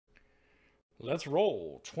Let's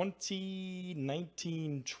roll.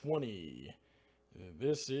 1920.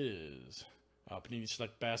 This is Panini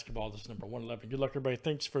Select Basketball. This is number 111. Good luck, everybody.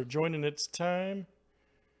 Thanks for joining. It's time.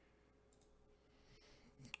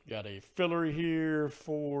 Got a filler here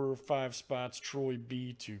for 5 spots. Troy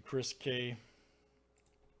B to Chris K.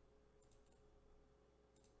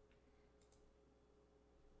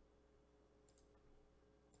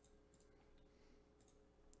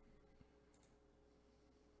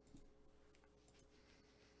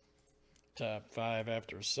 Top 5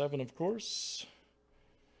 after 7, of course.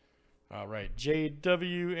 All right,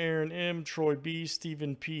 JW, Aaron M, Troy B,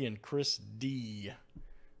 Stephen P, and Chris D.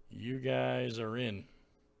 You guys are in.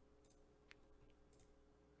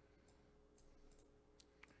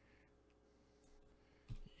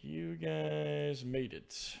 You guys made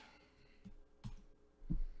it.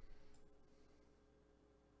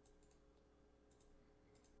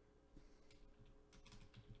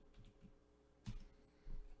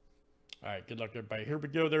 All right, good luck, everybody. Here we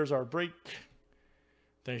go. There's our break.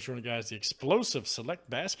 Thanks for joining, guys. The explosive Select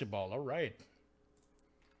Basketball. All right.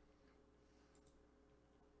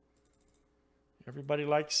 Everybody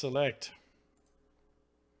likes Select.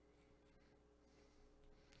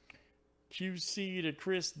 QC to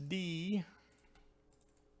Chris D.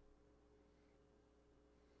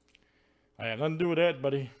 I have nothing to do with that,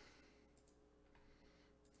 buddy.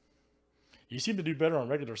 You seem to do better on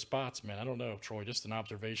regular spots, man. I don't know, Troy. Just an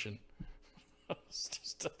observation.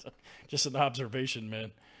 Just an observation,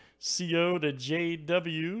 man. CO to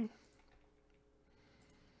JW.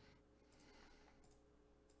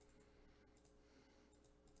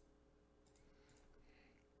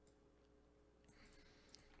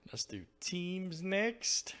 Let's do teams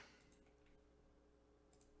next.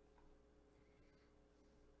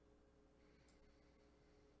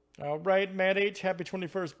 All right, Matt H. Happy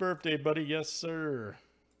 21st birthday, buddy. Yes, sir.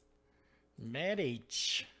 Matt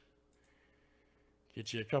H.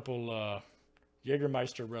 Get you a couple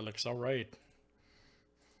Jägermeister relics. All right.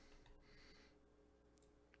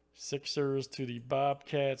 Sixers to the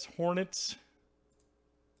Bobcats Hornets.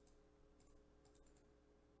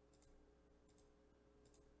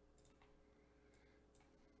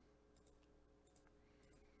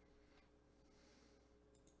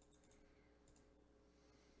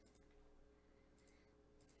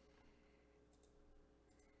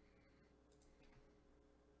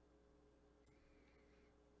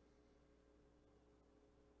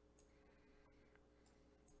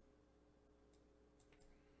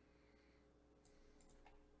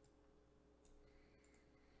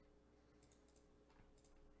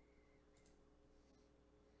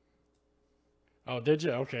 Oh, did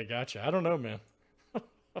you? Okay, gotcha. I don't know, man.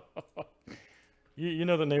 you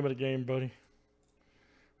know the name of the game, buddy.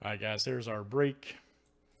 All right, guys, there's our break.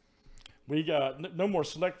 We got no more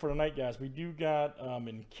Select for tonight, guys. We do got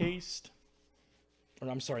encased. Or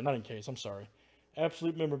I'm sorry, not encased. I'm sorry.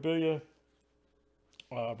 Absolute Memorabilia,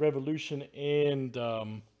 Revolution, and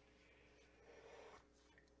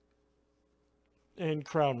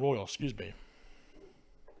Crown Royal. Excuse me.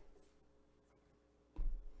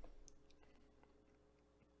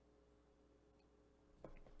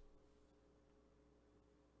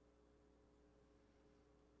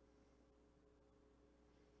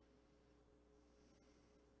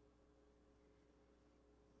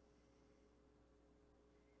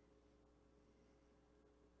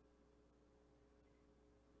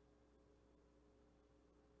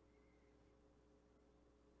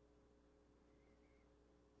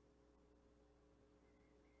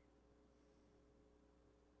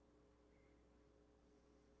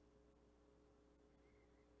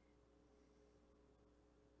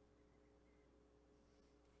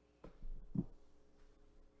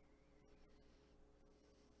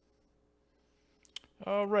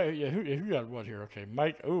 All right, yeah. Who got what here? Okay,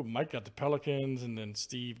 Mike. Oh, Mike got the Pelicans, and then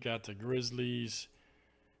Steve got the Grizzlies.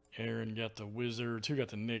 Aaron got the Wizards. Who got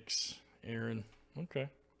the Knicks? Aaron. Okay.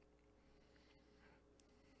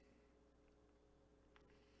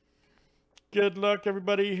 Good luck,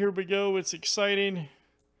 everybody. Here we go. It's exciting,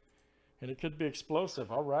 and it could be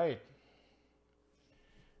explosive. All right.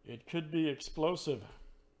 It could be explosive.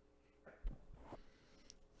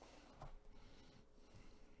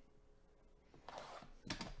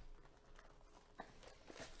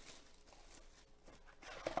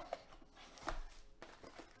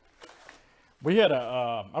 We had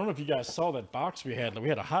a, I don't know if you guys saw that box we had. We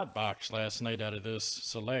had a hot box last night out of this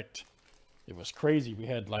Select. It was crazy. We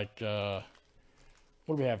had like, what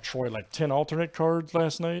do we have, Troy? Like 10 alternate cards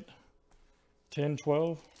last night? 10,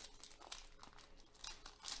 12?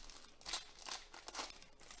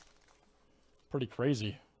 Pretty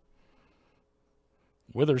crazy.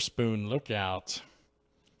 Witherspoon, look out.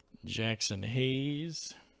 Jackson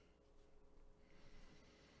Hayes.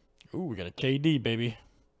 Ooh, we got a KD, baby.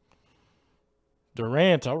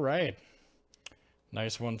 Durant, all right.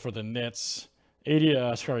 Nice one for the Nets.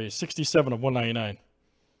 67 of 199.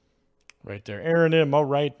 Right there. Aaron M, all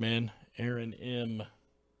right, man. Aaron M.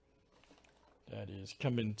 That is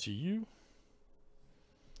coming to you.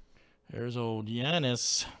 There's old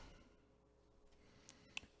Giannis.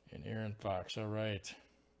 And Aaron Fox, all right.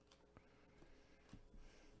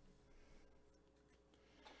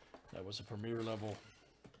 That was a premier level.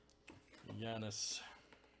 Giannis.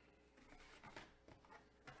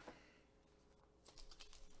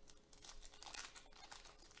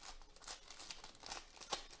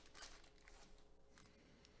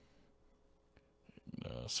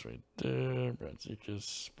 That's right there. Brad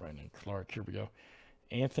Zekas, Brandon Clark. Here we go.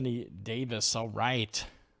 Anthony Davis. All right.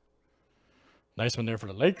 Nice one there for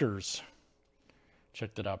the Lakers.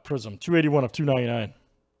 Check that out. Prism. 281 of 299.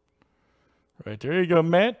 Right there you go,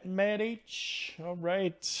 Matt. Matt H. All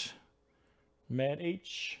right. Matt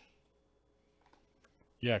H.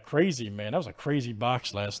 Yeah, crazy, man. That was a crazy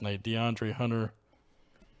box last night. DeAndre Hunter.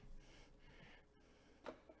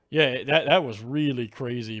 Yeah, that was really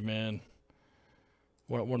crazy, man.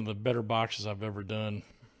 One of the better boxes I've ever done.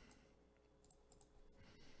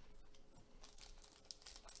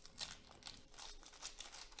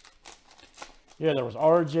 Yeah, there was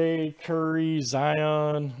RJ, Curry,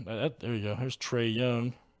 Zion. There you go. There's Trae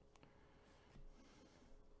Young.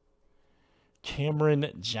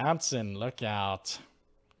 Cameron Johnson, look out.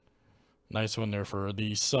 Nice one there for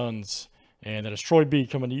the Suns. And that is Troy B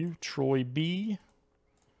coming to you. Troy B.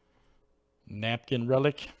 Napkin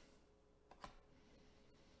relic.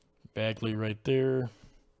 Bagley right there.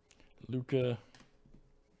 Luka.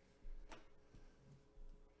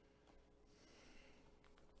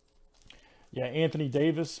 Yeah, Anthony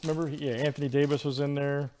Davis. Remember? Yeah, Anthony Davis was in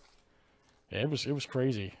there. Yeah, it was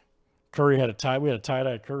crazy. Curry had a tie. We had a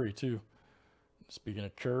tie-dye Curry too. Speaking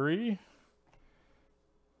of Curry,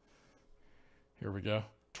 here we go.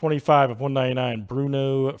 25 of 199.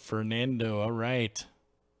 Bruno Fernando. All right.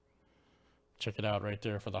 Check it out right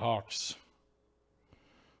there for the Hawks.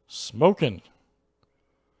 Smoking.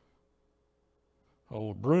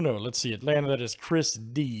 Oh, Bruno. Let's see. Atlanta, that is Chris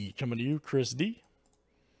D. Coming to you, Chris D.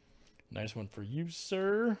 Nice one for you,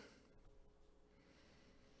 sir.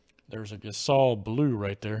 There's a Gasol blue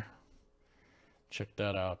right there. Check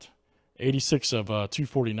that out. 86 of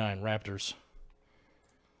 249 Raptors.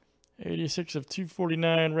 86 of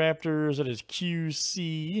 249 Raptors. That is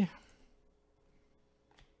QC.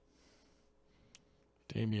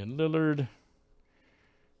 Damian Lillard.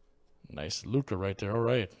 Nice Luka right there. All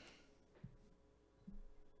right.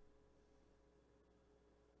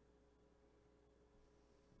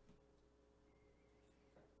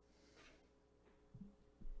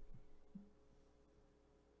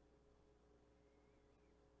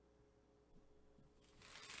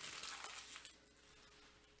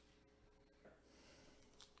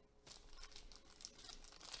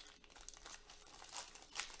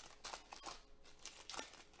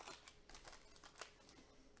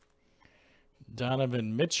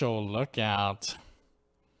 Donovan Mitchell, look out.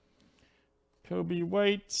 Kobe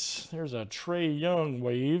White. There's a Trae Young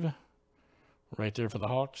wave right there for the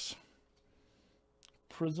Hawks.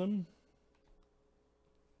 Prism.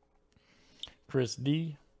 Chris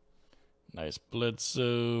D. Nice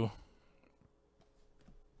Bledsoe.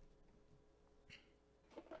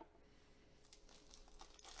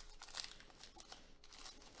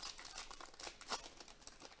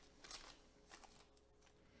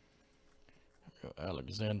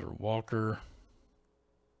 Alexander Walker.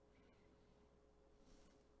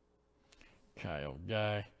 Kyle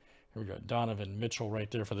Guy. Here we go. Donovan Mitchell right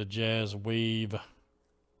there for the Jazz wave.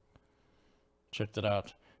 Check that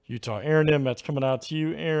out. Utah. Aaron M. That's coming out to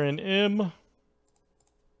you. Aaron M.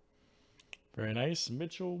 Very nice.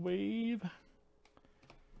 Mitchell wave.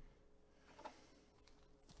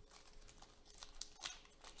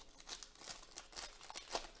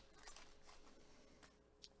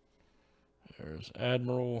 There's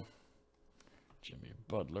Admiral, Jimmy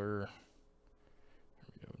Butler.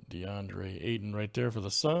 Here we go. DeAndre Ayton right there for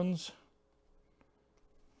the Suns.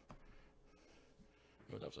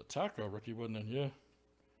 Oh, that was a Taco rookie, wasn't it? Yeah.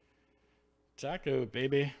 Taco,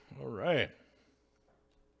 baby. All right.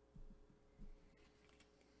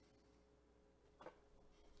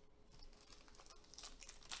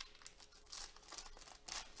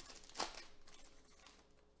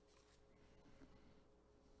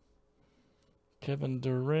 Kevin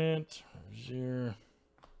Durant, Rozier.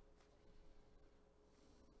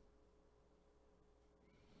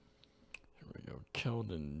 Here we go.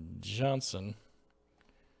 Keldon Johnson.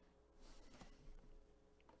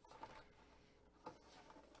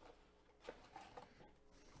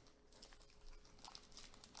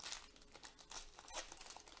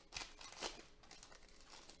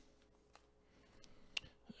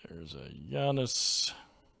 There's a Giannis.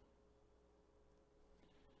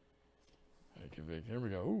 Here we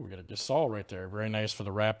go. Ooh, we got a Gasol right there. Very nice for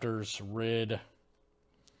the Raptors. Red.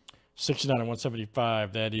 69 and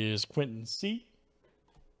 175. That is Quentin C.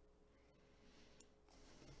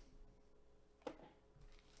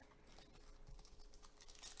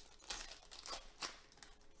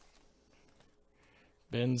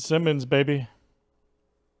 Ben Simmons, baby.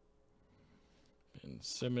 Ben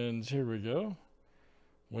Simmons. Here we go.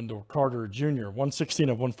 Wendell Carter Jr. 116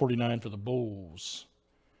 of 149 for the Bulls.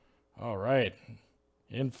 All right.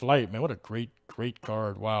 In flight, man. What a great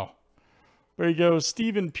card. Wow. There you go.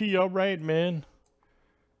 Stephen P. All right, man.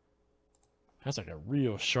 That's like a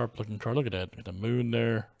real sharp looking card. Look at that. Got the moon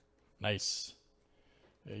there. Nice.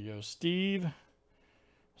 There you go, Steve.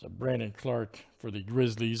 There's a Brandon Clark for the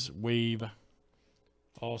Grizzlies. Wave.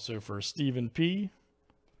 Also for Stephen P.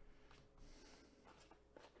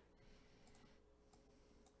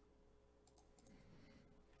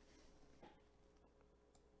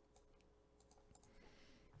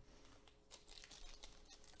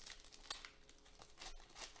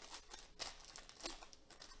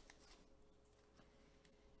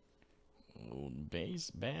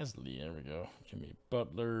 Basley, there we go. Jimmy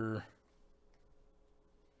Butler.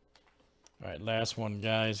 All right, last one,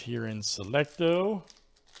 guys, here in Selecto.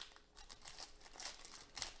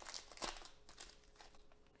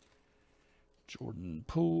 Jordan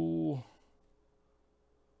Poole.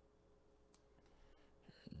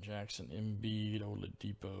 Jackson Embiid,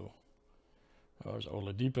 Oladipo. Oh, there's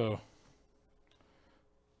Oladipo.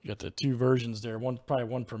 You got the two versions there. Probably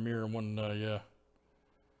one Premier and one, yeah,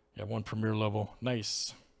 one Premier level.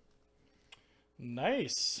 Nice.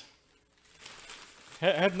 Nice.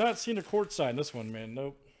 Have not seen a court sign this one, man.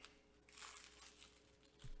 Nope.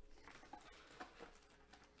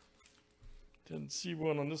 Didn't see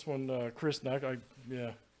one on this one, Chris.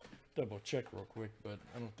 Yeah, double check real quick, but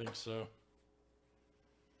I don't think so.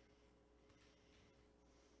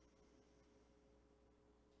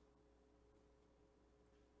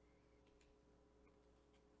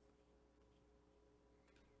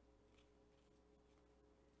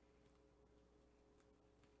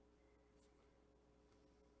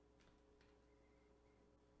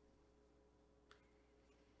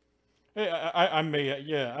 Hey, I may,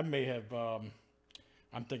 yeah, I may have.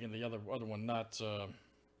 I'm thinking the other one, not.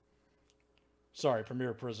 Sorry,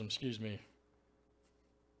 Premier Prism. Excuse me.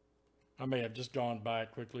 I may have just gone by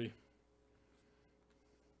it quickly.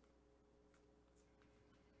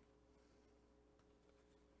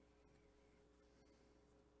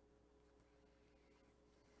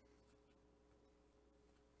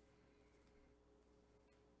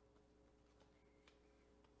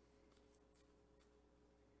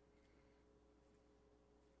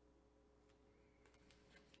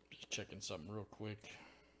 Checking something real quick.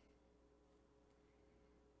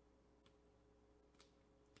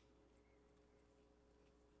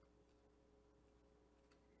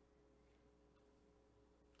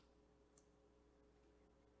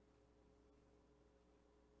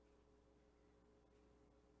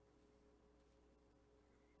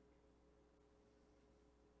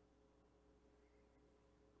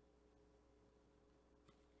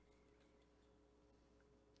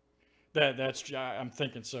 That's I'm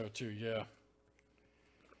thinking so too. Yeah.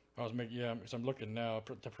 I was making, yeah, because I'm looking now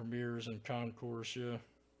at the premieres and concourse, yeah.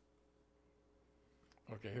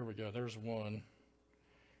 Okay, here we go. There's one.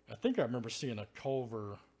 I think I remember seeing a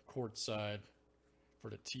Culver courtside for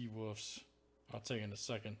the T-Wolves. I'll tell you in a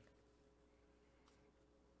second.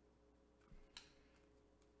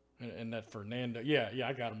 And that Fernando, yeah,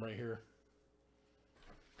 I got him right here.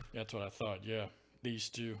 That's what I thought, yeah. These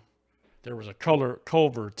two. There was a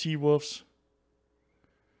Culver T-Wolves,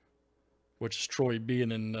 which is Troy B,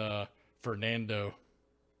 and then Fernando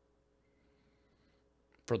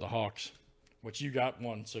for the Hawks, which you got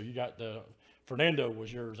one. So you got the Fernando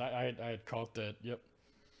was yours. I had caught that. Yep.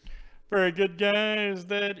 Very good, guys.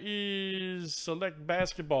 That is Select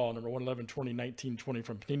Basketball, number 111, 2019-20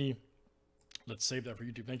 from Panini. Let's save that for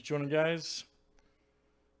YouTube. Thanks for joining, guys.